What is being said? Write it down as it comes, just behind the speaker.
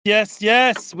Yes,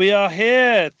 yes, we are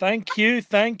here. Thank you,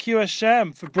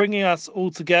 Hashem, for bringing us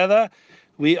all together.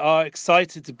 We are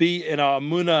excited to be in our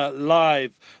Amuna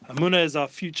live. Amuna is our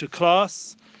future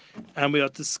class, and we are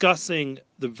discussing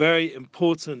the very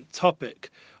important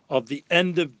topic of the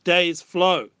end of days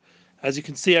flow. As you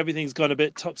can see, everything's gone a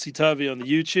bit topsy turvy on the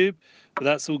YouTube, but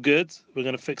that's all good. We're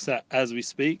going to fix that as we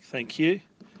speak. Thank you.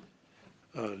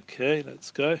 Okay, let's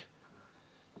go.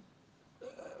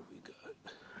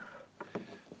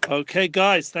 Okay,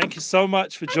 guys, thank you so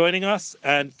much for joining us,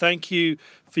 and thank you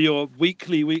for your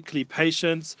weekly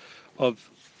patience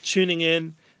of tuning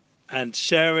in and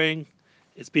sharing.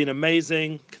 It's been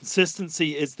amazing.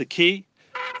 Consistency is the key.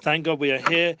 Thank God we are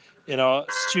here in our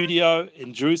studio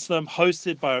in Jerusalem,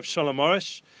 hosted by Rav Shalom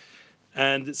Arush,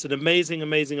 and it's an amazing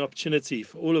opportunity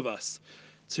for all of us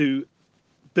to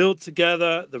build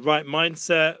together the right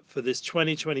mindset for this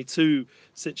 2022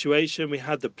 situation. We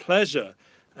had the pleasure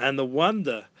and the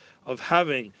wonder of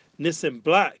having Nissim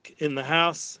Black in the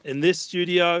house in this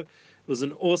studio. It was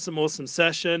an awesome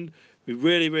session. We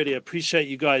really appreciate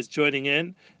you guys joining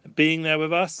in and being there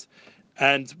with us.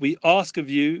 And we ask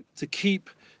of you to keep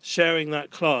sharing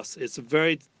that class. It's a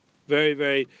very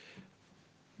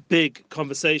big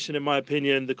conversation, in my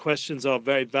opinion. The questions are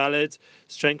very valid.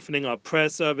 Strengthening our prayer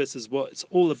service is what it's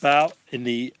all about in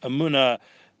the Amuna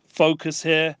focus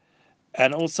here.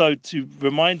 And also to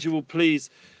remind you all, please,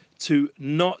 to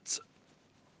not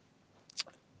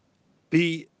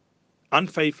be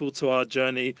unfaithful to our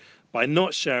journey by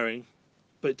not sharing,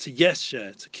 but to yes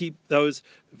share, to keep those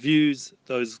views,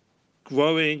 those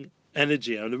growing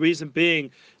energy. And the reason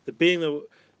being that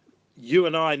you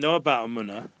and I know about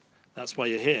Amuna, that's why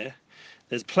you're here.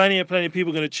 There's plenty of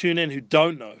people going to tune in who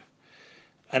don't know.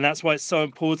 And that's why it's so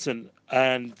important.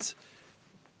 And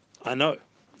I know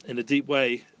in a deep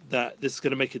way that this is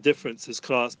going to make a difference, this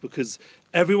class, because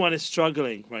everyone is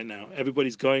struggling right now.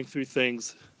 Everybody's going through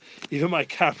things. Even my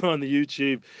camera on the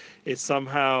YouTube,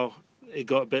 it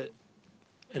got a bit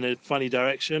in a funny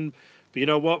direction. But you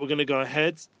know what? We're going to go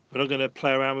ahead. We're not going to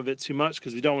play around with it too much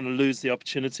because we don't want to lose the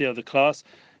opportunity of the class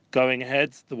going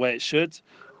ahead the way it should.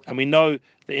 And we know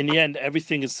that in the end,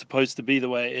 everything is supposed to be the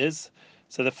way it is.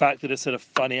 So the fact that it's at a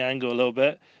funny angle a little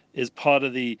bit is part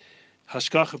of the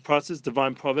hashgacha process,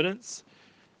 divine providence.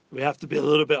 We have to be a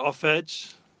little bit off edge,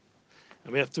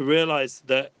 and we have to realize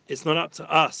that it's not up to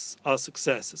us, our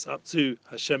success. It's up to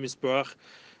Hashem Yisbarach,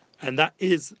 and that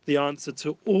is the answer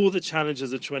to all the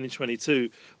challenges of 2022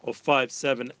 or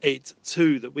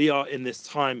 5782 that we are in this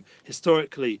time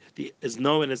historically, is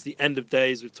known as the end of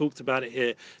days. We've talked about it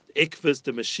here. The Ikvus,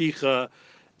 the Mashiach.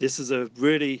 This is a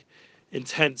really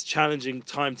intense, challenging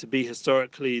time to be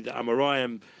historically. The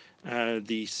Amoraim,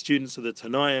 the students of the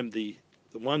Tanaim, the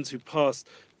ones who passed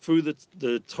through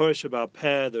the Torah Shabbat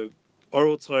Peh, the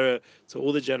oral Torah to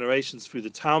all the generations through the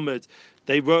Talmud,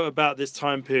 they wrote about this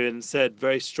time period and said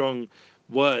very strong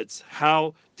words,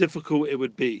 how difficult it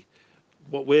would be,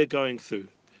 what we're going through.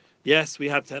 Yes, we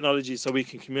have technology so we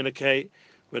can communicate.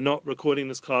 We're not recording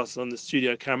this class on the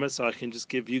studio camera, so I can just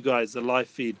give you guys the live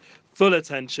feed full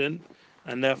attention,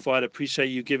 and therefore I'd appreciate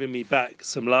you giving me back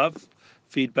some love,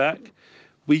 feedback.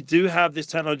 We do have this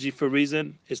technology for a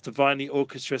reason. It's divinely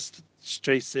orchestrated.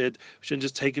 We shouldn't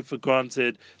just take it for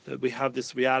granted that we have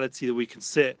this reality that we can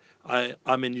sit.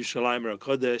 I'm in Yerushalayim or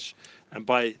Kodesh, and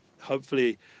by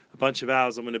hopefully a bunch of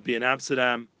hours, I'm going to be in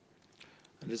Amsterdam.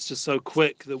 And it's just so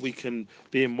quick that we can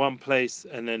be in one place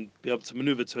and then be able to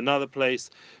maneuver to another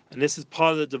place. And this is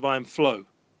part of the divine flow.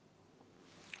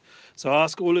 So I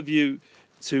ask all of you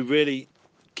to really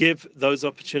give those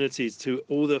opportunities to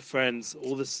all the friends,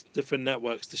 all the different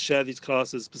networks to share these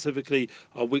classes, specifically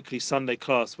our weekly Sunday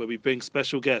class where we bring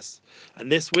special guests.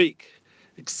 And this week,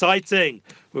 exciting,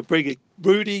 we're bringing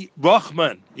Rudy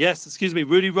Rochman. Yes, excuse me,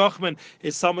 Rudy Rochman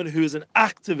is someone who is an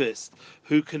activist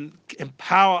who can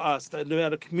empower us to know how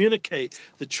to communicate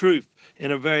the truth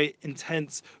in a very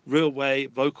intense, real way,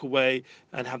 vocal way,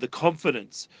 and have the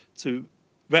confidence to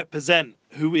represent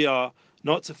who we are,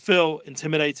 not to feel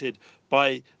intimidated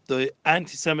by the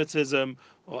anti-Semitism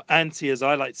or as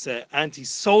I like to say,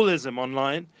 anti-soulism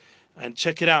online. And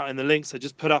check it out in the links. I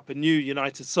just put up a new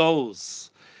United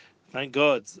Souls. Thank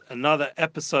God. Another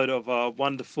episode of our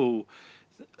wonderful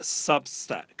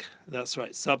Substack. That's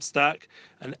right, Substack.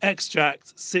 An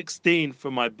extract 16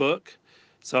 from my book.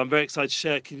 So I'm very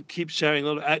excited to keep sharing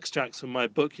little extracts from my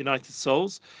book, United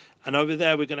Souls. And over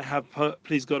there, we're going to have,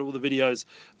 please God, all the videos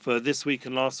for this week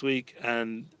and last week,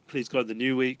 and please God, the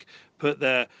new week. Put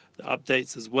there the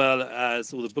updates as well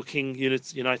as all the booking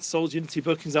units, United Souls Unity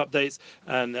bookings updates,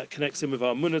 and that connects in with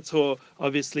our Monitor,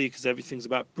 obviously, because everything's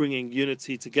about bringing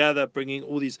unity together, bringing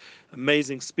all these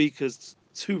amazing speakers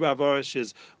to Rav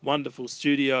Orish's wonderful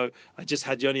studio. I just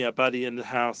had Yoni Abadi in the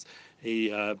house.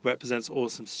 He represents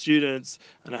awesome students,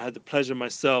 and I had the pleasure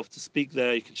myself to speak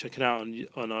there. You can check it out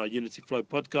on our Unity Flow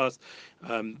podcast.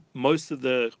 Most of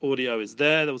the audio is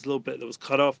there. There was a little bit that was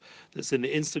cut off that's in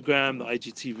the Instagram, the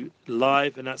IGTV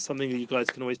Live, and that's something that you guys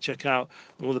can always check out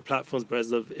on all the platforms,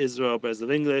 Breslov Israel,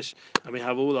 Breslov English, and we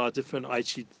have all our different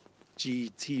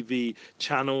IGTV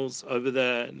channels over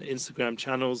there and Instagram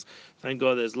channels. Thank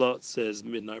God there's lots. There's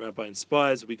Midnight Rabbi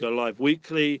Inspires. We go live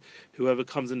weekly. Whoever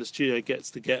comes in the studio gets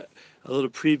to get a little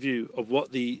preview of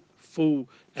what the full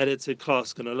edited class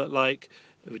is going to look like.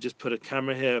 We just put a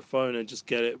camera here, a phone, and just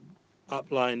get it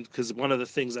uplined, because one of the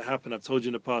things that happened, I've told you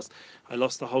in the past, I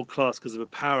lost the whole class because of a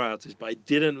power outage, but I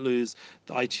didn't lose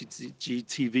the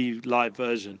IGTV live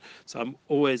version. So I'm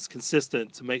always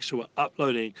consistent to make sure we're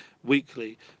uploading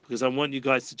weekly, because I want you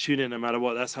guys to tune in no matter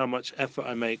what. That's how much effort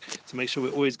I make to make sure we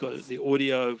always got the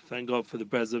audio. Thank God for the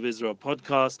Breslov Israel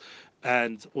podcast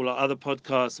and all our other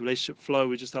podcasts, Relationship Flow.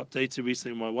 We just updated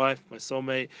recently with my wife, my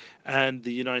soulmate, and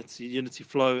the Unity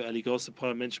Flow, Eli Gossip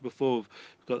I mentioned before. We've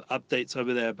got updates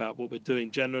over there about what we're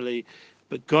doing generally.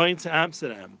 But going to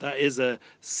Amsterdam, that is a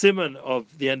simon of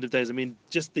the end of days. I mean,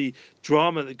 just the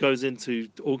drama that goes into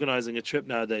organizing a trip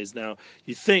nowadays. Now,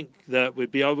 you think that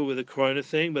we'd be over with the corona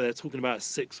thing, but they're talking about a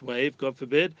sixth wave, God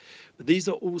forbid. But these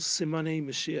are all Simone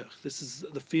Mashiach. This is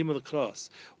the theme of the class.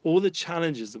 All the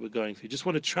challenges that we're going through. You just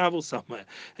want to travel somewhere,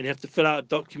 and you have to fill out a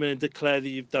document and declare that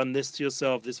you've done this to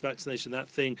yourself, this vaccination, that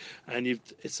thing, and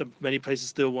many places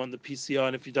still want the PCR.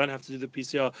 And if you don't have to do the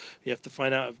PCR, you have to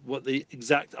find out what the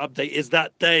exact update is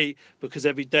that day, because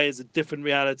every day is a different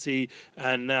reality.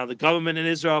 And now the government in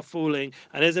Israel are falling,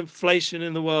 and there's inflation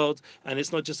in the world, and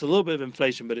it's not just a little bit of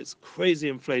inflation, but it's crazy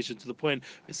inflation to the point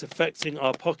it's affecting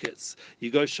our pockets. You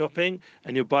go shopping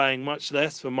and you're buying much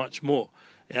less for much more.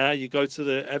 Yeah, you go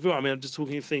to everyone. I mean, I'm just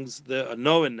talking things that are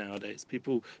known nowadays.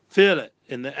 People feel it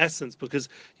in the essence because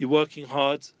you're working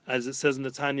hard, as it says in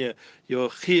the Tanya. Your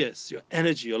chiyas, your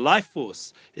energy, your life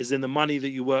force is in the money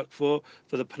that you work for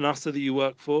the panasa that you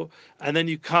work for, and then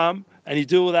you come and you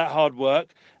do all that hard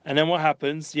work, and then what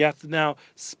happens? You have to now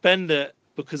spend it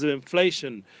because of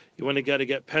inflation. You want to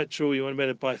get petrol, you want to be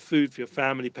able to buy food for your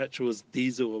family. Petrol is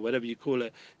diesel or whatever you call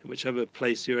it, in whichever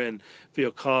place you're in, for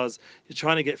your cars. You're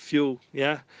trying to get fuel,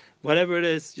 yeah? Whatever it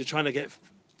is, you're trying to get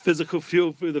physical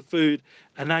fuel through the food,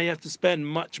 and now you have to spend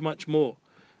much, much more.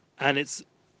 And it's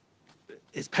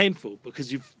painful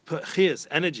because you've put chiyas,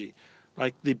 energy.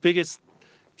 Like the biggest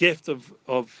gift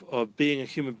of being a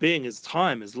human being is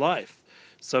time, is life.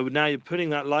 So now you're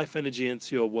putting that life energy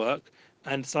into your work,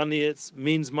 and suddenly it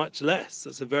means much less.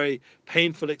 It's a very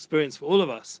painful experience for all of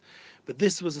us. But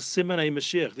this was a Simonei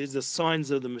Mashiach. These are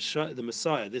signs of the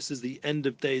Messiah. This is the end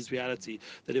of days reality,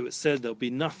 that it was said there'll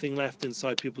be nothing left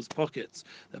inside people's pockets.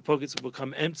 Their pockets will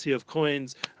become empty of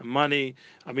coins and money.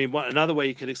 I mean, another way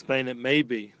you could explain it,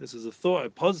 maybe, this is a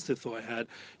positive thought I had,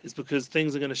 is because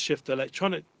things are going to shift to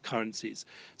electronic currencies.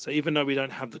 So even though we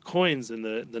don't have the coins and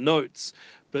the notes,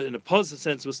 but in a positive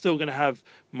sense, we're still going to have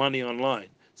money online.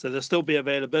 So there'll still be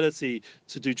availability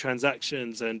to do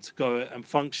transactions and to go and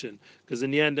function. Because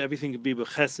in the end, everything can be with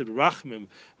chesed, rachmim,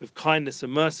 with kindness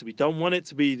and mercy. We don't want it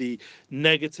to be the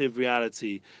negative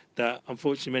reality that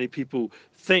unfortunately many people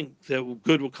think that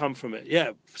good will come from it.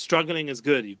 Yeah, struggling is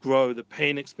good. You grow. The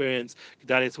pain experience,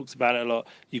 Gedalia talks about it a lot.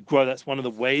 You grow. That's one of the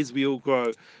ways we all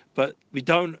grow. But we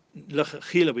don't,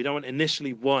 we don't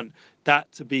initially want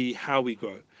that to be how we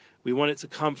grow. We want it to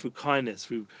come through kindness,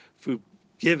 through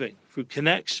giving, through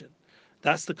connection.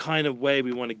 That's the kind of way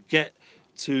we want to get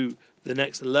to the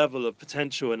next level of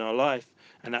potential in our life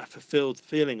and that fulfilled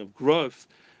feeling of growth.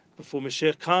 Before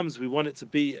Mashiach comes, we want it to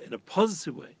be in a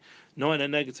positive way, not in a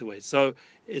negative way. So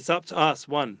it's up to us,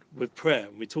 one, with prayer.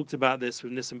 We talked about this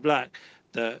with Nissan Black,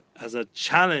 that as a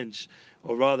challenge,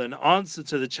 or rather an answer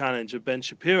to the challenge of Ben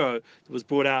Shapiro that was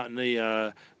brought out in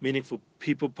the Meaningful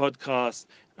People podcast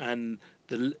and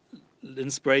the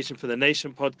Inspiration for the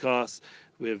Nation podcast,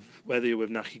 with whether you're with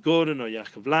Nachi Gordon or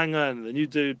Yaakov Langer and the new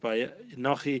dude by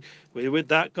Nachi, we're with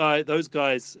that guy, those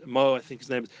guys, Mo, I think his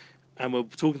name is, and we're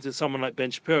talking to someone like Ben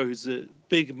Shapiro, who's a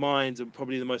big mind and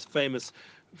probably the most famous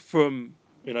from,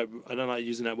 I don't like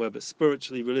using that word, but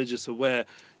spiritually religious aware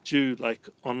Jew, like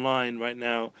online right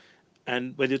now.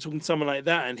 And when you're talking to someone like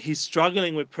that, and he's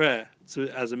struggling with prayer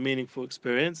as a meaningful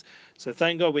experience. So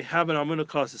thank God we have in our Munah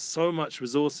classes so much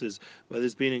resources where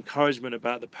there's been encouragement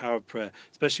about the power of prayer,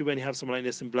 especially when you have someone like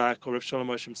Nissim Black or Rav Shalom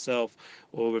Moshe himself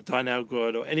or Rav Dainel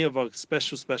Grod or any of our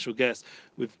special guests.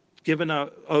 We've given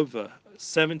out over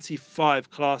 75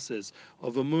 classes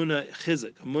of Amunah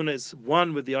Chizuk. Amunah is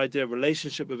one with the idea of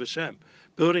relationship with Hashem,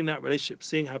 building that relationship,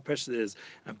 seeing how precious it is,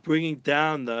 and bringing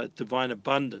down the divine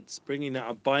abundance, bringing that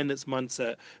abundance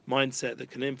mindset that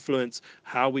can influence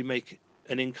how we make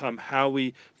an income, how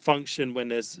we function when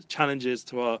there's challenges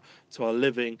to our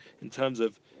living in terms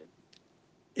of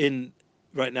in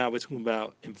right now we're talking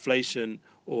about inflation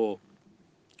or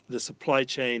the supply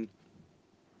chain.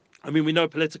 I mean, we know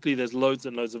politically there's loads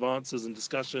and loads of answers and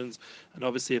discussions, and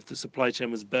obviously, if the supply chain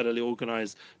was better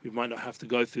organized, we might not have to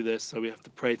go through this. So we have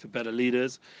to pray for better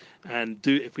leaders, and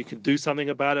do if we can do something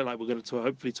about it. Like we're going to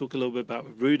hopefully talk a little bit about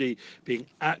with Rudy being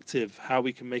active, how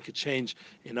we can make a change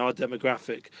in our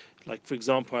demographic. Like for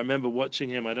example, I remember watching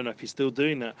him. I don't know if he's still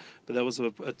doing that, but there was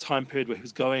a time period where he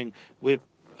was going with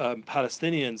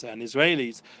Palestinians and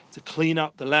Israelis to clean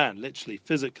up the land, literally,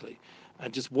 physically.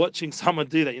 And just watching someone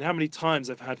do that, you know how many times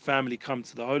I've had family come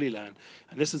to the Holy Land,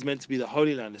 and this is meant to be the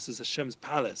Holy Land. This is Hashem's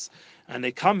palace, and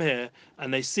they come here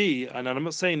and they see. And I'm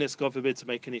not saying this, God forbid, to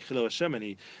make any chilul Hashem,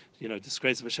 any,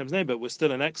 disgrace of Hashem's name, but we're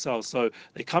still in exile, so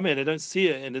they come here, they don't see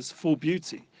it in its full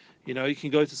beauty. You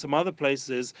can go to some other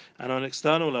places, and on an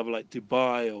external level, like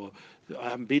Dubai, or I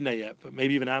haven't been there yet, but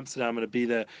maybe even Amsterdam, I'm going to be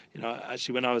there.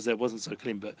 Actually, when I was there, it wasn't so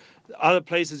clean, but other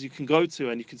places you can go to,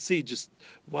 and you can see just,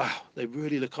 wow, they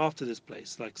really look after this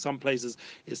place. Like some places,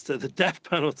 it's to the death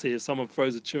penalty if someone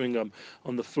throws a chewing gum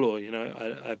on the floor.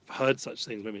 I've heard such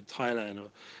things, maybe in Thailand or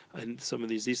in some of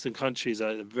these Eastern countries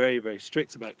are very, very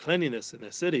strict about cleanliness in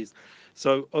their cities.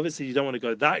 So obviously you don't want to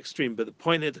go that extreme, but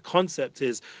the concept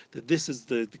is that this is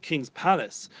the king's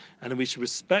palace, and we should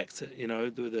respect it. The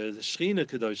Shekhinah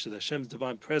Kadosh, the Hashem's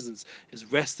divine presence, is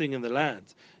resting in the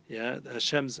land. Yeah,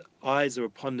 Hashem's eyes are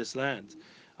upon this land.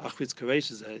 Achvid's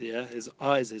Koresh, yeah, his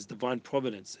eyes, his divine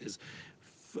providence,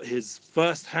 his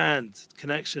first-hand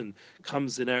connection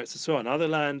comes in Eretz Yisrael. In other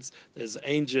lands, there's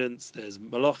agents, there's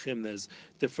malachim, there's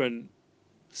different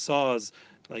SARS,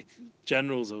 like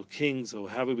generals or kings or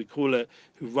however we call it,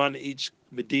 who run each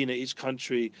Medina, each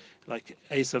country. Like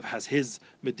Esav has his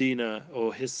Medina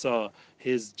or his Sar,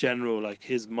 his general, like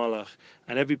his Malach.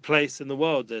 And every place in the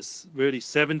world, there's really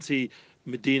 70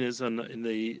 Medinas in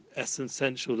the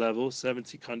essential level,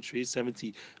 70 countries,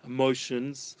 70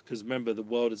 emotions, because remember, the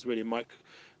world is really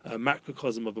a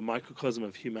macrocosm of a microcosm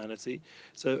of humanity.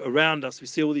 So around us, we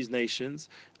see all these nations,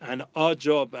 and our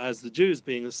job as the Jews,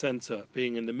 being the center,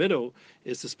 being in the middle,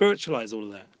 is to spiritualize all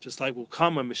of that. Just like will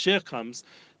come when Mashiach comes,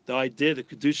 the idea, the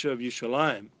Kedusha of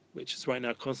Yerushalayim, which is right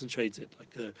now concentrated,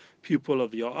 like a pupil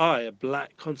of your eye, a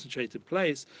black concentrated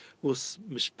place, will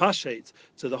mishpashet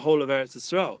to the whole of Eretz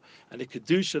Yisrael. And the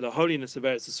Kedusha, the holiness of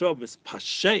Eretz Yisrael,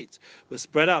 mishpashet, will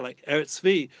spread out, like Eretz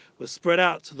Tzvi, will spread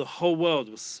out to the whole world.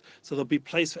 So there'll be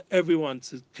place for everyone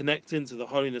to connect into the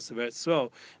holiness of Eretz Yisrael,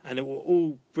 and it will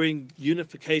all bring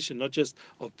unification, not just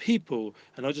of people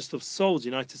and not just of souls,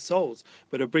 united souls,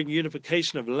 but it'll bring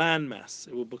unification of landmass.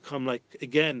 It will become like,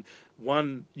 again,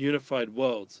 one unified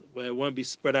world where it won't be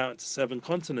spread out into 7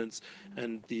 continents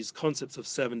and these concepts of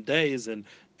 7 days, and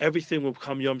everything will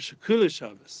become Yom Shekula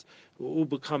Shabbos. It will all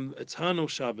become eternal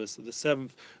Shabbos. So the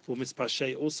 7th will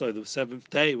mispashet also. The 7th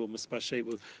day will mispashet,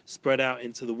 will spread out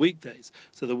into the weekdays.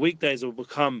 So the weekdays will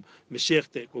become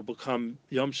Mashiach, will become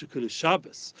Yom Shekula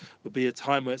Shabbos. Will be a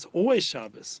time where it's always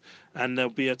Shabbos, and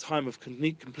there'll be a time of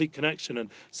complete connection. And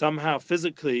somehow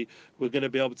physically we're going to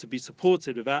be able to be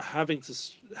supported without having to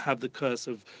have the curse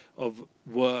of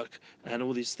work and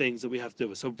all these things that we have to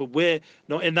do. So, but we're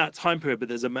not in that time period. But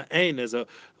there's a ma'ain, there's a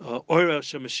Orel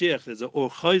Shemashiach, there's a Or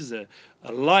Chayzer,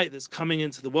 a light that's coming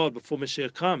into the world before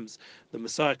Mashiach comes. The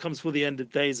Messiah comes before the end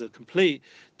of days are complete.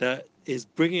 That is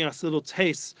bringing us little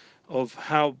tastes of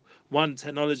how one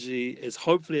technology is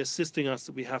hopefully assisting us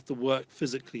that we have to work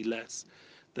physically less.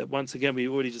 That once again we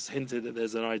already just hinted that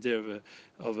there's an idea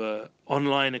of a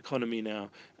online economy now,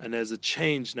 and there's a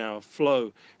change now, a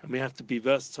flow, and we have to be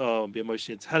versatile and be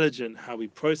emotionally intelligent how we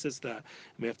process that,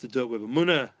 and we have to do it with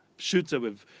emunah, pshuta,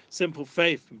 with simple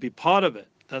faith, and be part of it.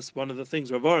 That's one of the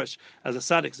things Rav Arush, as a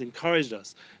tzaddik, has encouraged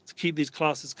us to keep these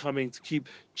classes coming, to keep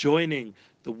joining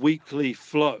the weekly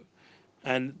flow,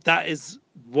 and that is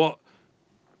what.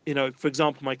 For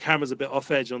example, my camera's a bit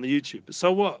off edge on the YouTube, but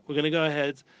so what? We're going to go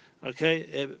ahead,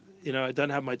 okay? I don't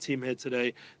have my team here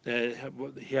today.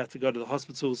 He had to go to the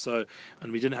hospital,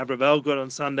 and we didn't have Rav Elgod on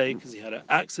Sunday because he had an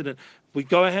accident. We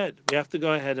go ahead. We have to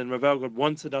go ahead, and Rav Elgod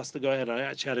wanted us to go ahead. I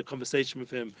actually had a conversation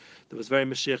with him that was very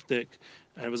Mashiachdik,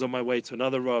 and I was on my way to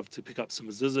another Rav to pick up some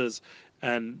mezuzahs,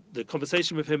 and the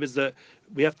conversation with him is that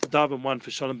we have to daven one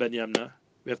for Shalom Ben Yamna.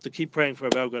 We have to keep praying for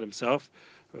Rav Elgod himself.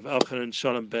 Rav Elchanan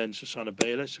Shalom Ben Shoshana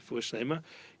Bela, Shafur Shlema.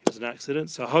 He was an accident.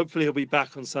 So hopefully he'll be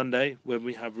back on Sunday when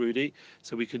we have Rudy,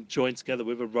 so we can join together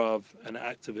with a Rav and an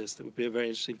activist. It would be a very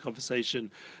interesting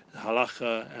conversation,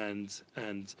 halacha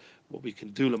and what we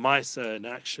can do, Lamaisa in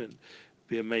action.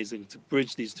 Be amazing to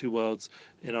bridge these two worlds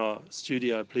in our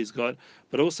studio, please God.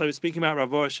 But also speaking about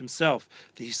Rav Arush himself,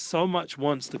 that he so much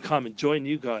wants to come and join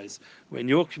you guys in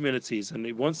your communities, and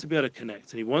he wants to be able to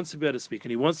connect, and he wants to be able to speak,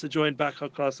 and he wants to join back our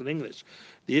class in English.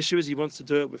 The issue is he wants to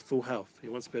do it with full health. He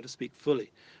wants to be able to speak fully.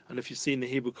 And if you've seen the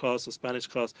Hebrew class or Spanish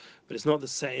class, but it's not the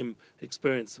same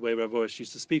experience the way Rav Arush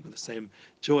used to speak with the same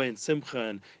joy and simcha,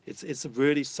 and it's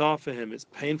really sour for him. It's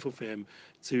painful for him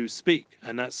to speak,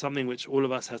 and that's something which all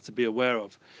of us have to be aware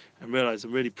of and realize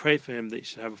and really pray for him that he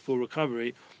should have a full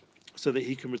recovery so that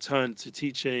he can return to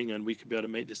teaching and we can be able to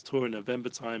make this tour in November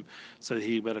time so that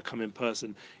he better come in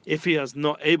person. If he is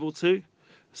not able to,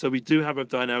 so we do have Rav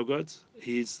Dayan Elgod.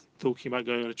 He's talking about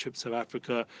going on a trip to South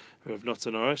Africa, Rav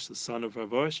Natan Arush, the son of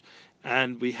Rav Arush,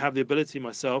 and we have the ability,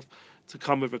 myself, to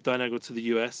come with Rav Dayan Elgod to the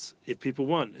US if people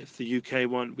want. If the UK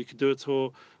want, we could do a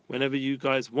tour whenever you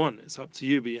guys want. It's up to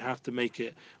you, but you have to make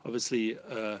it obviously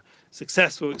a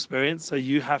successful experience. So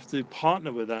you have to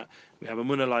partner with that. We have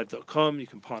amunalive.com. You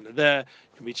can partner there.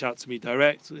 You can reach out to me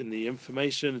direct in the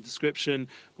information, the description.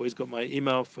 Always got my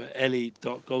email for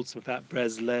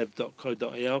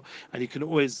eli.goldsmith@breslev.co.il. And you can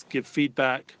always give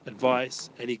feedback, advice,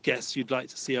 any guests you'd like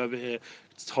to see over here,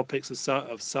 topics of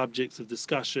subjects of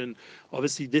discussion.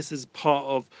 Obviously, this is part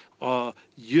of our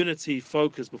unity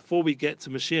focus. Before we get to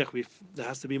Mashiach, there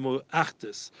has to be more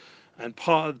actors. And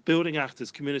part of building actors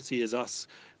community is us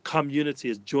come unity,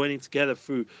 is joining together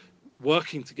through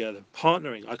working together,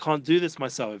 partnering. I can't do this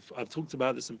myself. I've talked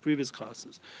about this in previous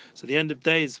classes. So at the end of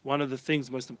days, one of the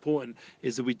things most important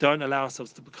is that we don't allow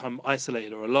ourselves to become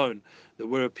isolated or alone. That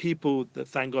we're a people that,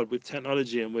 thank God, with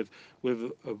technology and with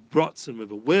a rots and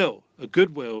with a will, a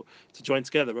good will to join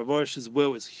together. Rav Arush's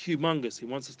will is humongous. He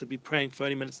wants us to be praying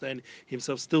 30 minutes a day, and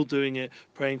himself still doing it,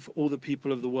 praying for all the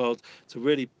people of the world to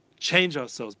really change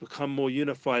ourselves, become more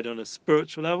unified on a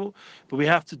spiritual level. But we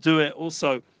have to do it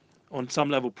also on some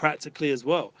level practically as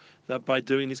well, that by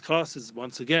doing these classes,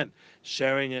 once again,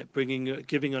 sharing it,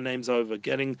 giving your names over,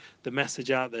 getting the message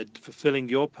out there, fulfilling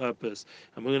your purpose.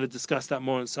 And we're going to discuss that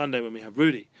more on Sunday when we have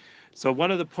Rudy. So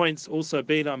one of the points also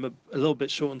being I'm a little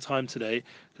bit short on time today,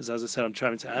 because as I said, I'm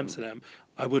traveling to Amsterdam.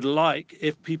 I would like,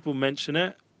 if people mention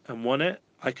it and want it,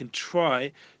 I can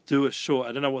try do a short,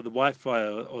 I don't know what the Wi-Fi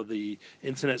or the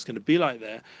internet's going to be like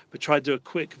there, but try to do a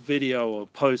quick video or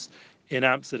post in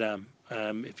Amsterdam.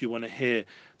 If you want to hear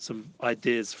some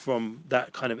ideas from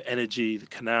that kind of energy, the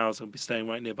canals, I'll be staying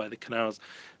right nearby the canals,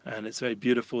 and it's very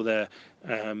beautiful there.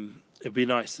 It'd be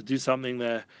nice to do something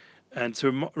there and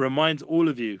to remind all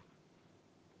of you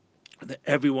that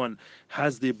everyone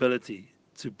has the ability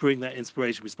to bring that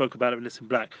inspiration. We spoke about it in Listen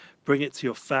Black. Bring it to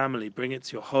your family, bring it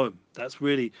to your home. That's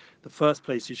really the first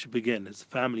place you should begin. It's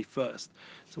family first.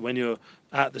 So when you're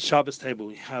at the Shabbos table,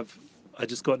 we have, I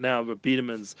just got now Rabbi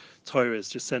Biederman's Torahs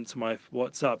just sent to my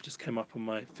WhatsApp, just came up on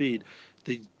my feed.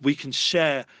 We can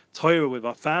share Torah with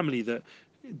our family that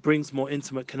it brings more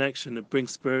intimate connection. It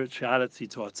brings spirituality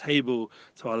to our table,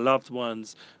 to our loved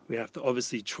ones. We have to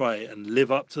obviously try and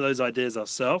live up to those ideas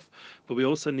ourselves, but we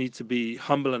also need to be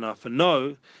humble enough and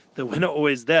know that we're not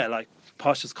always there. Like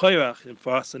Parshas Koirach, and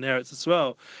for us in Eretz as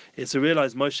well, is to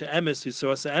realize Moshe Emes, who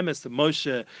saw us at Emes, that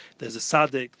Moshe, there's a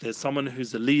tzaddik, there's someone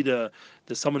who's a leader,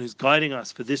 there's someone who's guiding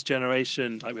us for this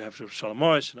generation, like we have Shalom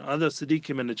Arush and other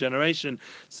tzaddikim in the generation,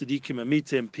 tzaddikim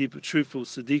amitim, people, truthful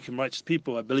tzaddikim, righteous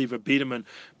people. I believe Rabbi Biederman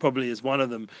probably is one of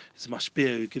them. Is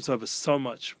Mashpia, who gives over so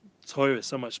much Torah,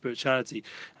 so much spirituality,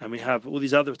 and we have all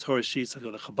these other Torah sheets. I've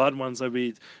got the Chabad ones I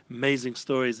read, amazing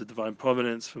stories of divine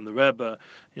providence from the Rebbe.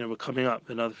 You know, we're coming up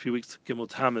in another few weeks to Gimel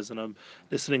Tammuz, and I'm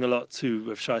listening a lot to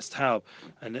Rav Shais Taub.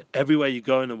 And everywhere you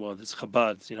go in the world, there's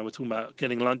Chabad. You know, we're talking about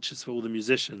getting lunches for all the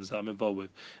musicians that I'm involved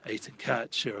with, Eitan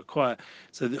Kat, Shira Choir.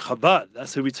 So the Chabad,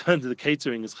 that's who we turn to, the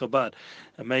catering is Chabad.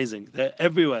 Amazing. They're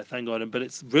everywhere, thank God. But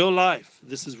it's real life.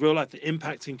 This is real life. They're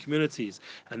impacting communities,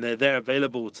 and they're there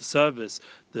available to service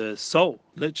the soul,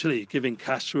 literally giving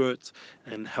kashrut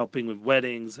and helping with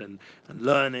weddings and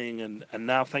learning. And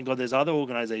now, thank God, there's other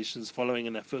organizations following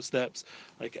in their footsteps,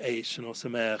 like Aish and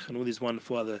Osamech and all these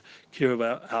wonderful other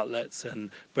Kiruv outlets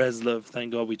and Breslov.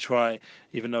 Thank God we try,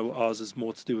 even though ours is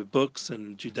more to do with books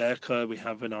and Judaica. We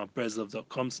have in our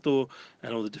Breslov.com store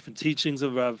and all the different teachings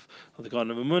of Rav, of the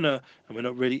Garden of Emunah, and we're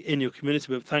not really in your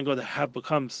community, but thank God there have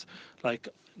becomes like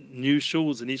new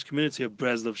shuls in each community of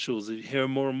Breslov shuls. You hear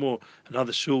more and more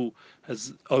another shul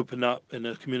has opened up in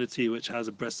a community which has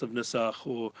a Brest of Nusach,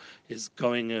 or is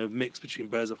going a mix between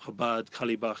Beres of Chabad,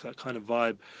 Kalibach, that kind of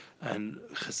vibe, and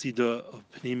Chassidah of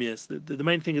Panemius. The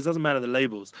main thing is, it doesn't matter the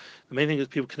labels. The main thing is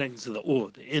people connecting to the or,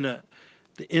 the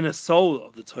inner soul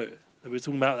of the Torah. We're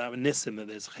talking about that with Nissim, that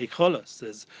there's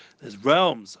Cheikolos, there's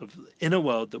realms of the inner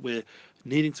world that we're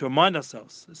needing to remind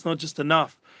ourselves. It's not just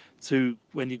enough to,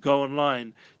 when you go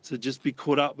online, to just be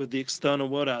caught up with the external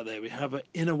world out there. We have an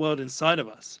inner world inside of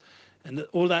us. And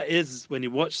all that is, when you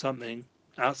watch something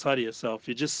outside of yourself,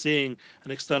 you're just seeing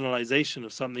an externalization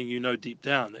of something you know deep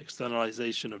down, the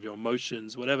externalization of your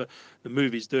emotions, whatever the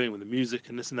movie's doing with the music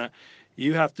and this and that.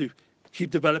 You have to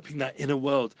keep developing that inner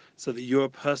world so that you're a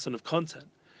person of content.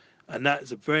 And that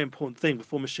is a very important thing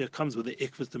before Mashiach comes with the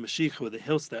ikvas the Mashiach, with the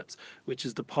hill steps, which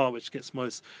is the part which gets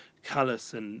most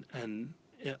callous and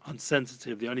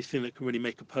unsensitive, the only thing that can really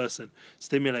make a person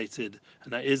stimulated,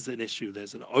 and that is an issue.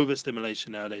 There's an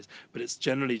overstimulation nowadays, but it's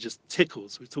generally just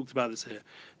tickles. We've talked about this here.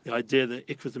 The idea that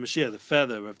ikvas the Mashiach, the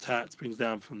feather of tats, brings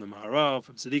down from the Maharal,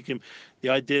 from Tzaddikim, the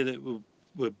idea that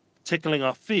we're tickling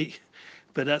our feet,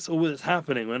 but that's all that's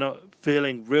happening. We're not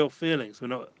feeling real feelings. We're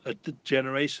not a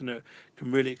generation that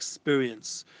can really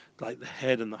experience like the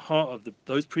head and the heart of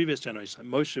those previous generations, like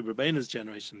Moshe Rabbeinu's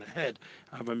generation, the head,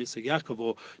 Avraham Yitzchak Yaakov,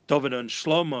 or David and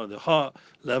Shlomo, the heart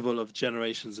level of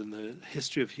generations in the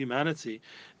history of humanity.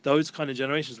 Those kind of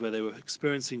generations where they were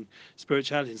experiencing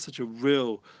spirituality in such a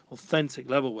real, authentic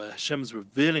level, where Hashem's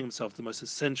revealing Himself, the most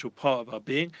essential part of our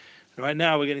being. And right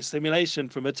now, we're getting stimulation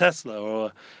from a Tesla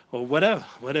or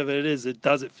whatever it is, it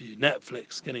does it for you.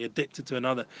 Netflix, getting addicted to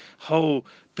another whole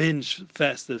binge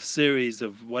fest of series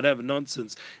of whatever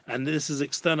nonsense. And this is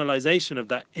externalization of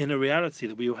that inner reality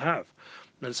that we all have.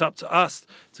 And it's up to us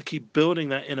to keep building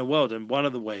that inner world. And one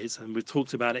of the ways, and we've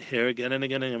talked about it here again and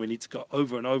again, and we need to go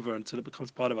over and over until it becomes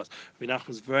part of us. Rabbi Nachman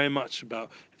is very much about,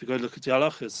 if you go look at the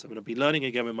halachas, I'm going to be learning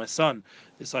again with my son,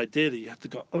 this idea that you have to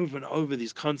go over and over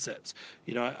these concepts.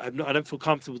 You know, I don't feel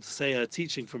comfortable to say a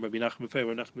teaching from Rabbi Nachman Fei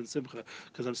or Nachman Simcha,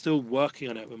 because I'm still working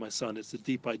on it with my son. It's a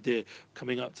deep idea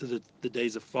coming up to the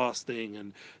days of fasting,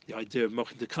 and the idea of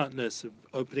mochin dekatnus, of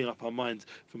opening up our minds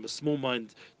from a small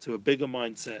mind to a bigger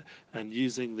mindset, and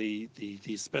using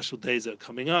these special days that are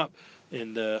coming up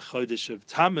in the Chodesh of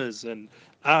Tammuz and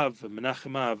Av and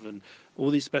Menachem Av, and all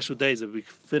these special days that we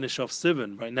finish off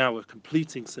Sivan. Right now we're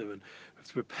completing Sivan. We have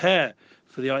to prepare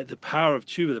for the power of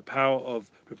tshuva, the power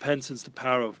of repentance, the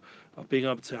power of being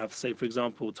able to have, say, for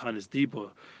example, Tainus Dibur.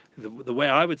 The way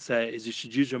I would say it is, you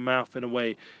should use your mouth in a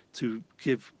way to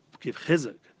give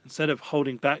chizuk, instead of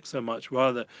holding back so much.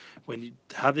 Rather, when you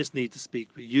have this need to speak,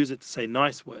 but use it to say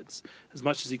nice words as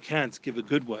much as you can, to give a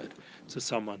good word to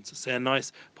someone, to say a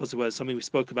nice positive word. Something we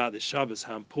spoke about this Shabbos,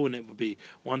 how important it would be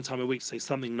one time a week to say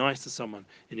something nice to someone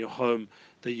in your home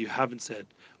that you haven't said,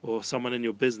 or someone in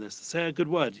your business, to say a good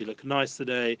word. You look nice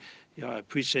today. You know, I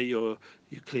appreciate you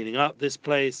cleaning up this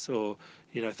place, or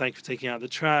thank you for taking out the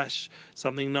trash.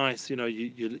 Something nice.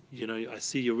 I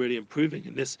see you're really improving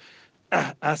in this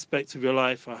aspect of your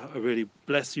life. I really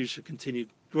bless you. Should continue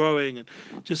growing, and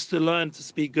just to learn to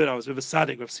speak good. I was with a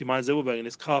tzaddik, Rav Simon Zilberberg, in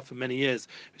his car for many years.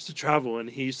 He used to travel, and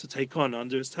he used to take on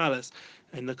under his talus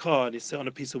in the car, and he'd sit on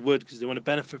a piece of wood because they want to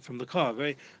benefit from the car. A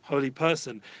very holy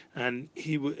person, and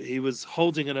he was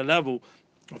holding at a level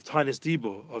of Tainus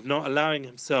Dibur, of not allowing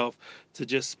himself to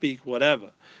just speak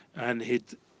whatever, and he'd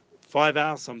 5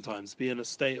 hours sometimes be in a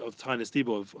state of Tainus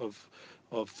Dibur,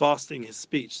 of fasting his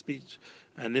speech.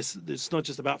 And it's not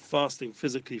just about fasting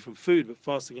physically from food, but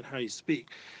fasting in how you speak.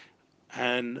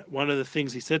 And one of the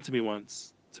things he said to me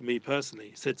once, to me personally,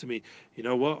 he said to me, you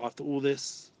know what, after all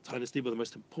this, Tainus Dibur, the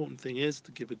most important thing is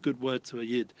to give a good word to a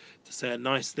yid, to say a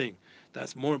nice thing.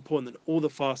 That's more important than all the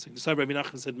fasting. Just like Rabbi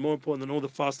Nachman said, more important than all the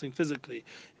fasting physically,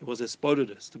 it was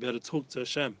esbodedus, to be able to talk to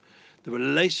Hashem. The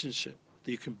relationship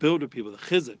that you can build with people, the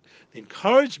chizuk, the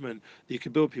encouragement that you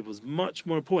can build with people is much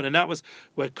more important. And that was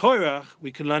where Korach,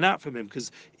 we can learn out from him,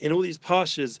 because in all these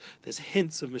parshas, there's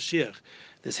hints of Mashiach.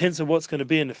 There's hints of what's going to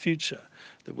be in the future.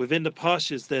 That within the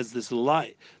parshas, there's this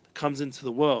light that comes into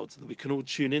the world that we can all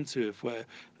tune into if we're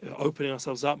opening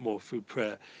ourselves up more through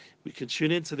prayer. We can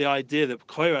tune into the idea that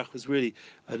Korach was really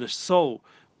a soul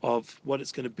of what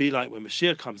it's going to be like when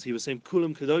Mashiach comes. He was saying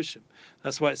Kulam Kadoshim.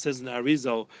 That's why it says in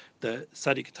Arizal, the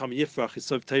Sadik Tam Yifrach is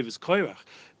Sov Tevis Koirach,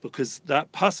 because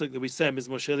that pasuk that we say is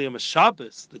Moshe Liyam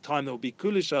Shabbos, the time that will be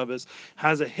Kula Shabbos,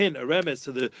 has a hint, a remez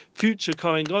to the future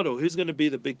Kohen Gadol, who's going to be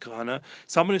the big Kahana,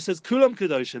 someone who says Kulam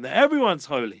Kedoshim, that everyone's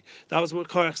holy. That was what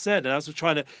Korach said, and that's what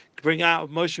trying to bring out of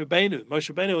Moshe Rabbeinu.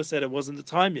 Moshe Rabbeinu said it wasn't the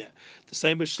time yet. The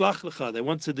same with Shlach Lecha. They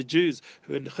wanted the Jews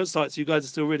who in the Chutzlites, you guys are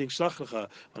still reading Shlach Lecha,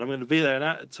 and I'm going to be there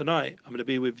tonight. I'm going to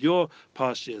be with your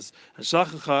pastures. And Shlach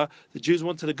Lecha, the Jews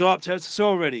wanted to go up to Eretz Yisrael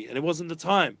already, and it wasn't the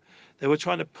time. They were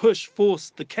trying to force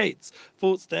the Kates,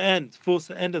 force the end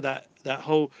of that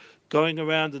whole going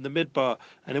around in the midbar,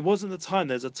 and it wasn't the time.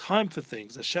 There's a time for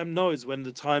things. Hashem knows when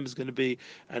the time is going to be,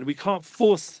 and we can't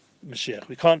force Mashiach.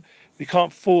 We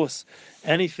can't force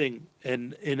anything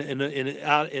in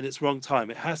its wrong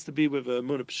time. It has to be with a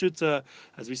Munah Pshuta,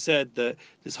 as we said, that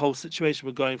this whole situation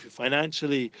we're going through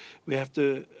financially, we have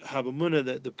to have a Munah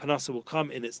that the Panasa will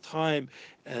come in its time,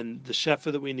 and the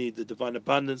Shefa that we need, the divine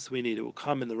abundance we need, it will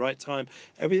come in the right time.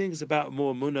 Everything is about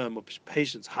more Munah and more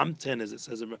patience, Hamten, as it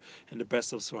says in the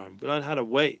best of Svarim. We learn how to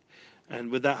wait. And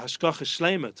with that hashgacha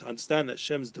shlema, to understand that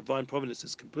Shem's divine providence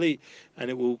is complete, and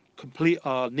it will complete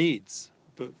our needs.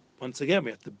 But once again,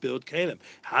 we have to build Kalim.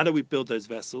 How do we build those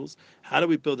vessels? How do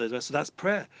we build those vessels? That's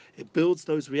prayer. It builds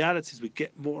those realities. We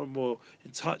get more and more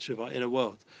in touch with our inner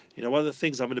world. You know, one of the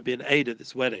things, I'm going to be an aide at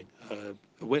this wedding,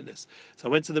 a witness. So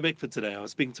I went to the mikveh today. I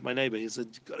was speaking to my neighbor. He said,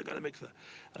 "You've got to go to the mikveh."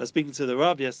 And I was speaking to the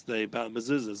Rav yesterday about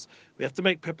mezuzahs. We have to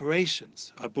make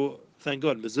preparations. I bought, thank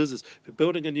God, mezuzahs. We're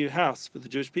building a new house for the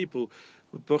Jewish people.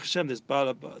 With Baruch Hashem, the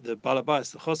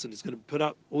Balabais, the Chosin, is going to put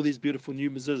up all these beautiful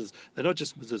new mezuzahs. They're not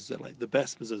just mezuzahs, they're like the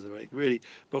best mezuzahs, right? Really,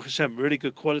 Baruch Hashem, really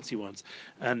good quality ones.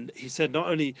 And he said, not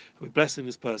only are we blessing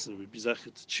this person, we're bizarre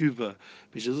to tshuva,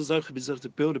 to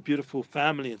build a beautiful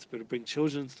family and to be able to bring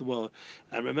children into the world.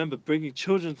 And remember, bringing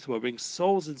children into the world, bringing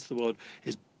souls into the world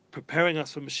is preparing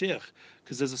us for Mashiach,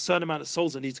 because there's a certain amount of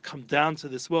souls that need to come down to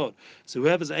this world. So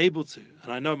whoever's able to,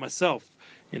 and I know myself,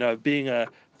 you know, being a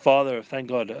father, thank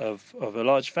God, of a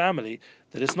large family,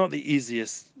 that it's not the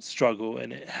easiest struggle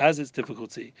and it has its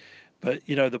difficulty. But,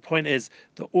 you know, the point is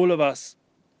that all of us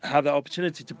have the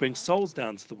opportunity to bring souls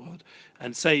down to the world,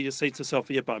 and you say to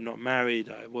yourself, yeah, but I'm not married,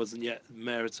 I wasn't yet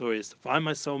meritorious to find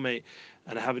my soulmate,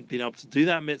 and I haven't been able to do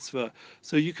that mitzvah.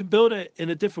 So you can build it in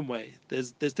a different way.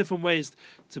 There's different ways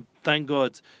to, thank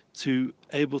God, to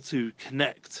able to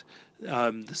connect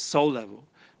the soul level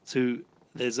to.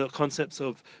 There's a concept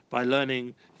of, by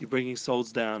learning, you're bringing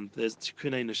souls down. There's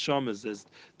tikkunei neshamas. There's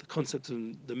the concept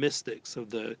of the mystics,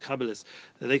 of the Kabbalists,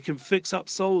 that they can fix up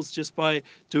souls just by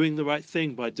doing the right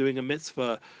thing, by doing a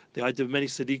mitzvah. The idea of many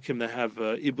tzaddikim that have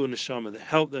ibu neshama, that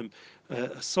help them.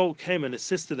 A soul came and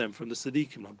assisted them from the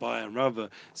tzaddikim, like Baya and Rava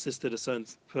assisted a certain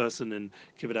person in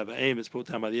Kibbutz Av V'Aim. It's brought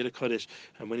down by the Yiddish Kodesh.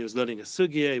 And when he was learning a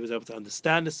sugya, he was able to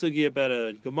understand the sugya better.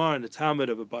 And Gemara and the Talmud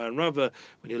of Baya and Rava,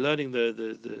 when you're learning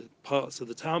the parts of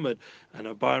the Talmud,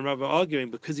 and Baya and Rava arguing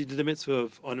because he did the mitzvah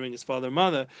of honoring his father and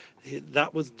mother,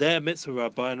 that was their mitzvah,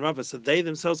 Baya and Rava. So they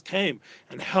themselves came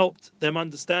and helped them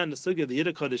understand the sugya. The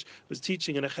Yiddish Kodesh was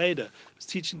teaching in a cheder, was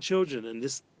teaching children, and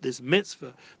this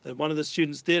mitzvah that one of the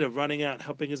students did of running out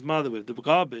helping his mother with the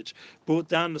garbage brought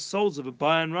down the souls of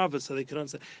Abai and Rava, so they could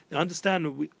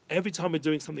understand every time we're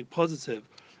doing something positive,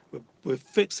 we're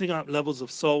fixing up levels of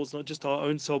souls, not just our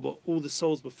own soul, but all the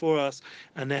souls before us,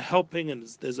 and they're helping, and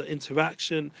there's an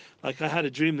interaction. Like I had a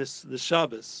dream this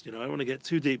Shabbos, you know, I don't want to get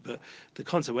too deep, but the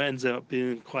concept ends up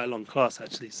being quite a long class,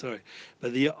 actually, sorry.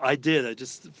 But the idea that,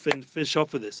 just finish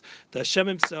off with this, that Hashem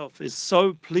himself is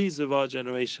so pleased with our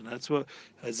generation. That's what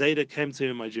Zayda came to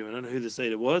in my dream. I don't know who the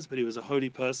Zayda was, but he was a holy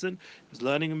person. He was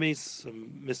learning of me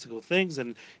some mystical things,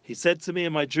 and he said to me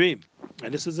in my dream,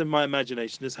 and this was in my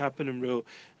imagination, this happened in real,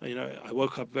 you know, I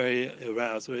woke up very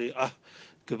aroused, very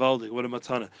Gavaldi, what a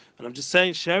matana. And I'm just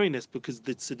sharing this because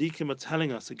the tzaddikim are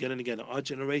telling us again and again, our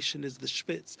generation is the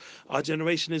shvitz, our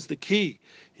generation is the key.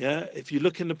 Yeah, if you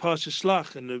look in the Parsha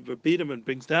Shlach, and the Rabbi Biderman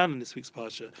brings down in this week's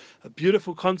Parsha a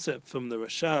beautiful concept from the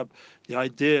Rashab, the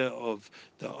idea of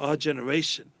our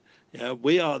generation. Yeah,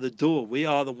 we are the door, we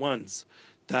are the ones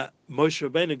that Moshe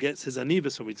Rabbeinu gets his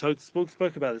anivas from. We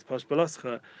spoke about this Parsha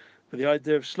Balascha, but the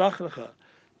idea of Shlach Lecha,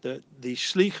 the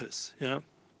shlichus, yeah,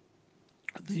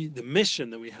 the mission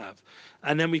that we have.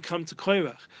 And then we come to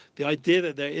Koirach, the idea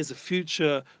that there is a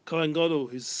future Kohen Gadol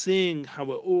who's seeing how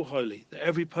we're all holy, that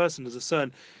every person is a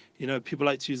certain, you know, people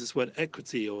like to use this word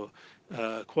equity or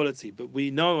quality, but we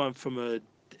know from a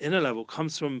inner level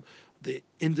comes from the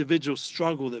individual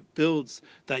struggle that builds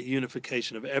that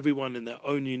unification of everyone in their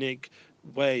own unique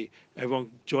way,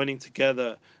 everyone joining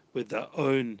together with their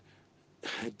own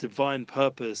divine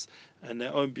purpose and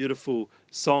their own beautiful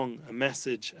song and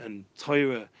message and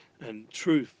Torah and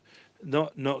truth.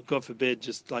 not God forbid,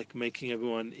 just like making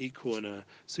everyone equal in a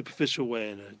superficial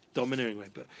way, in a domineering way,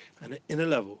 but an inner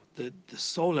level, the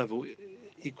soul level,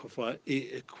 I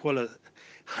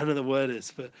don't know the word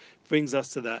is, but brings us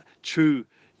to that true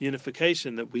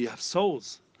unification that we have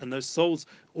souls, and those souls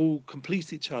all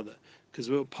complete each other because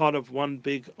we're part of one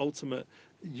big ultimate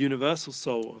universal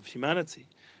soul of humanity,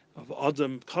 of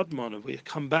Adam Kadmon, of we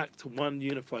come back to one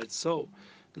unified soul,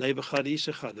 Lev Echad Ish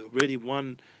Echad, really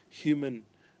one human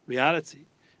reality,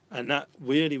 and that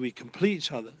really we complete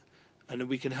each other, and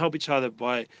we can help each other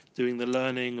by doing the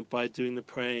learning, by doing the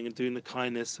praying, and doing the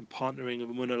kindness, and partnering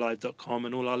with emunalive.com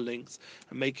and all our links,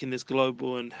 and making this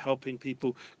global and helping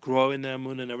people grow in their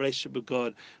emunah and a relationship with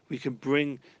God. We can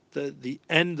bring the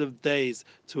end of days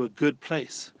to a good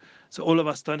place. So all of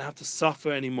us don't have to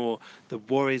suffer anymore the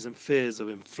worries and fears of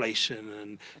inflation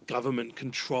and government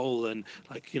control and,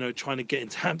 like, trying to get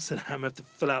into Amsterdam, I have to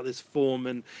fill out this form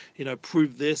and,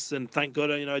 prove this, and thank God,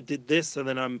 I did this, and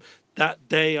then that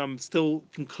day I'm still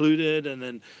concluded, and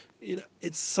then,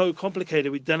 it's so complicated.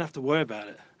 We don't have to worry about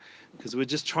it because we're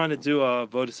just trying to do our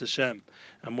Avodas Hashem,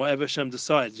 and whatever Hashem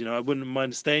decides, I wouldn't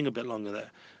mind staying a bit longer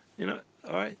there.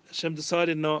 All right, Hashem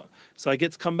decided not, so I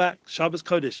get to come back, Shabbos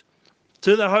Kodesh,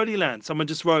 to the Holy Land. Someone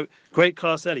just wrote, great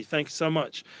class, Eddie. Thank you so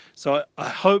much. So I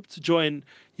hope to join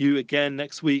you again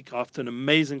next week after an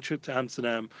amazing trip to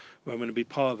Amsterdam, where I'm going to be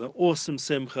part of an awesome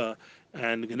simcha,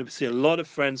 and going to see a lot of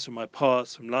friends from my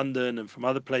past, from London and from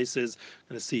other places.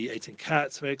 I'm going to see 18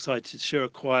 Cats, very excited, Shira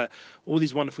Choir, all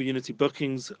these wonderful Unity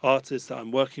Bookings artists that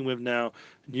I'm working with now,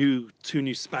 two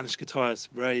new Spanish guitarists,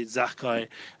 Ray, Zakai,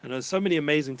 and there's so many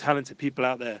amazing, talented people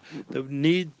out there that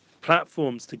need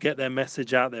platforms to get their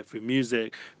message out there through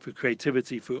music, through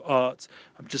creativity, through art.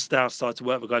 I'm just now starting to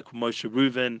work with a guy called Moshe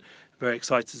Reuven. Very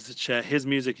excited to share his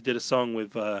music. He did a song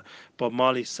with Bob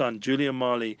Marley's son, Julian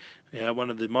Marley, one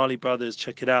of the Marley brothers.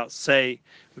 Check it out. Say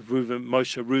with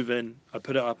Moshe Reuven. I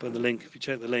put it up on the link. If you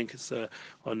check the link, it's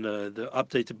on the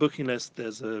updated booking list.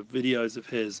 There's videos of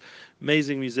his.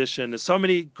 Amazing musician. There's so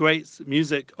many great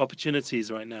music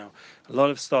opportunities right now. A lot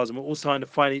of stars, and we're all starting to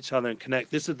find each other and connect.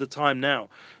 This is the time now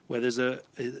where there's a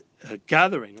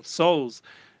gathering of souls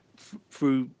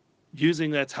through using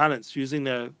their talents, using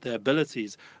their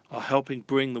abilities, are helping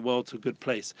bring the world to a good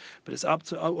place. But it's up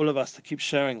to all of us to keep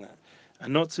sharing that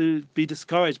and not to be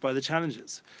discouraged by the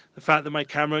challenges. The fact that my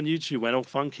camera on YouTube went all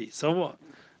funky, so what?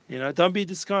 Don't be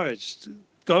discouraged.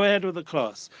 Go ahead with the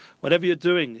class. Whatever you're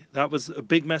doing, that was a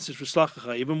big message for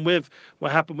Shlachacha, even with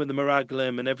what happened with the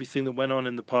Meraglim and everything that went on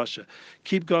in the Pasha.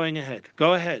 Keep going ahead.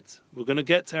 Go ahead. We're going to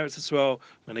get to Eretz Yisrael.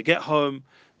 We're going to get home.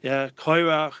 Yeah,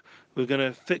 Koirach. We're going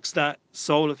to fix that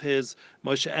soul of his,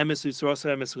 Moshe Emes, Usaras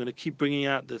Emes. We're going to keep bringing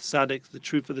out the Tzaddik, the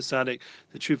truth of the Tzaddik,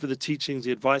 the truth of the teachings,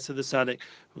 the advice of the Tzaddik.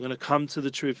 We're going to come to the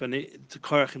truth, and to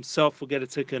Korach himself will get a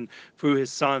tikkun through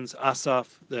his sons,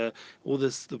 Asaf, the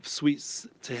sweet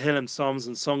Tehillim, psalms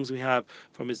and songs we have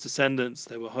from his descendants.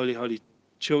 They were holy, holy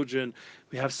children.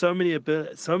 We have so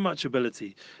much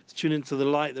ability to tune into the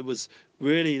light that was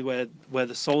really where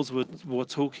the souls were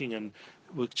talking and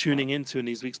we're tuning into in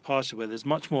these weeks' Parsha, where there's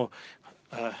much more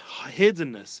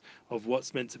hiddenness of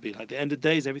what's meant to be. Like the end of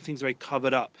days, everything's very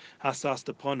covered up. Hasas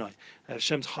Deponai.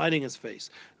 Hashem's hiding his face.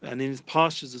 And in his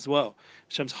pastures as well.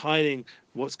 Hashem's hiding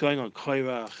what's going on.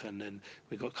 Koirach, and then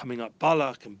we've got coming up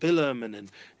Balak and Bilam, and then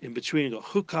in between we've got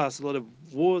Hukas, a lot of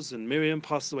wars, and Miriam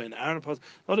passed away, and Aaron passed,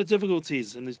 a lot of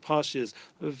difficulties in these pastures,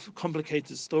 of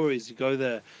complicated stories. You go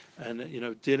there, and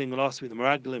dealing last week with the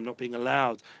Meraglim not being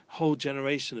allowed, whole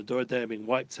generation of Dorodea being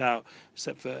wiped out,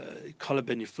 except for Kalev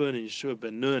ben Yefun and Yeshua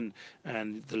ben Nun,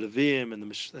 and the Levium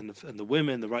and the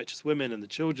women, the righteous women and the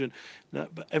children.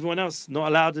 But everyone else not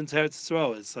allowed into Eretz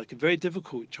Yisrael. It's like very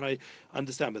difficult to try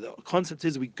understand. But the concept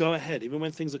is we go ahead, even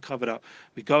when things are covered up,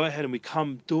 we go ahead and we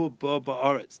come Dur Ba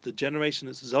Ba'aretz, the generation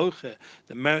that's Zocher,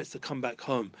 the merits to come back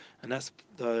home. And that's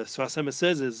the Sfas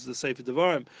says is the Sefer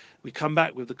Devarim. We come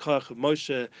back with the Koach of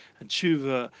Moshe and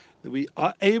Tshuva, that we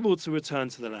are able to return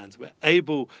to the land. We're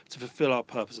able to fulfill our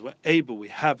purpose. We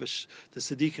have the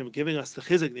Siddiqim giving us the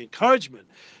chizuk, the encouragement.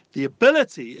 The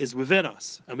ability is within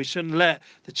us, and we shouldn't let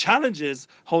the challenges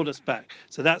hold us back.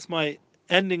 So that's my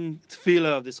ending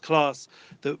tefillah of this class,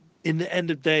 that in the end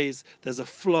of days, there's a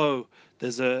flow,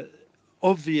 there's a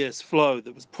obvious flow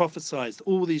that was prophesied,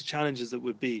 all these challenges that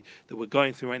we're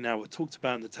going through right now were talked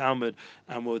about in the Talmud,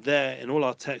 and were there in all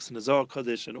our texts in the Zohar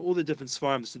Kodesh and all the different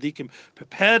Sfarim. The Tzaddikim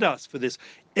prepared us for this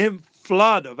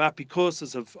flood of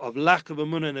apikosis, of lack of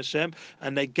emunah in Hashem,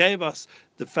 and they gave us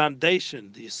the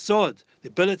foundation, the yesod, the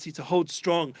ability to hold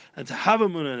strong and to have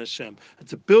emunah in Hashem, and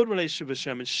to build relationship with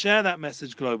Hashem and share that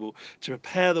message global, to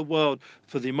prepare the world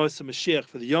for the Moshe Mashiach,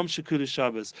 for the Yom Shekulah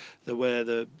Shabbos,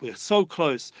 we're so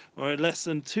close. We're in less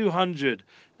than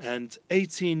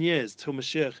 218 years till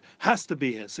Mashiach has to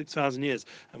be here, 6,000 years.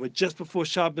 And we're just before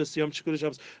Shabbos, Yom Shekulah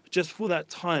Shabbos, just before that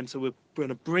time. So we're going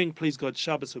to bring, please God,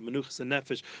 Shabbos with Menuchas and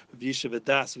Nefesh, with Yishuv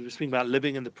Adas. We're speaking about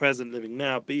living in the present, living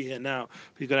now, be here now.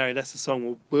 Please God, Ari, that's the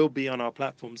song will be on our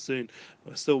platform soon.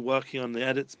 We're still working on the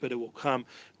edits, but it will come.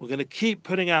 We're going to keep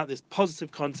putting out this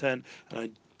positive content, and I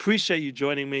appreciate you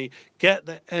joining me. Get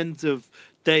the end of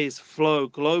days flow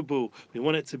global. We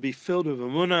want it to be filled with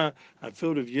emunah and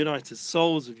filled with united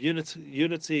souls, of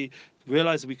unity.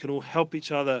 Realize that we can all help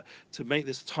each other to make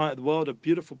this world a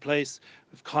beautiful place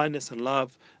of kindness and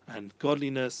love and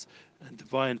godliness and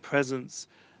divine presence.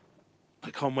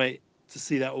 I can't wait to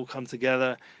see that all come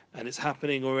together, and it's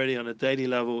happening already on a daily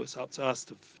level. It's up to us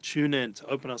to tune in, to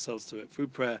open ourselves to it through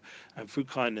prayer and through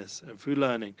kindness and through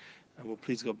learning, and we'll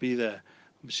please God be there.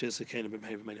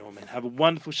 Have a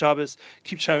wonderful Shabbos.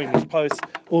 Keep sharing this post.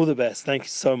 All the best. Thank you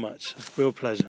so much. Real pleasure.